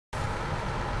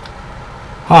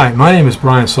Hi, my name is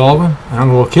Brian Sullivan, and I'm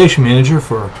the location manager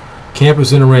for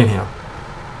Campers in Rainham.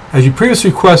 As you previously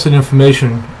requested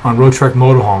information on Roadtrek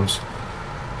motorhomes,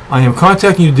 I am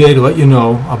contacting you today to let you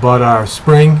know about our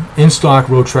spring in-stock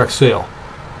Roadtrek sale.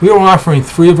 We are offering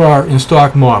 3 of our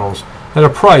in-stock models at a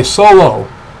price so low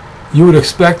you would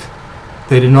expect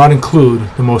they did not include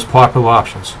the most popular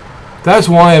options. That is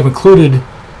why I've included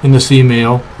in this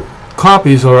email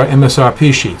copies of our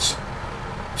MSRP sheets.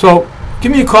 So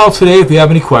give me a call today if you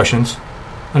have any questions,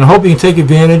 and I hope you can take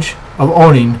advantage of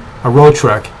owning a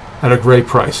Roadtrek at a great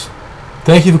price.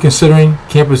 Thank you for considering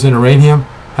Campers in Rainham.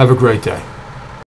 Have a great day.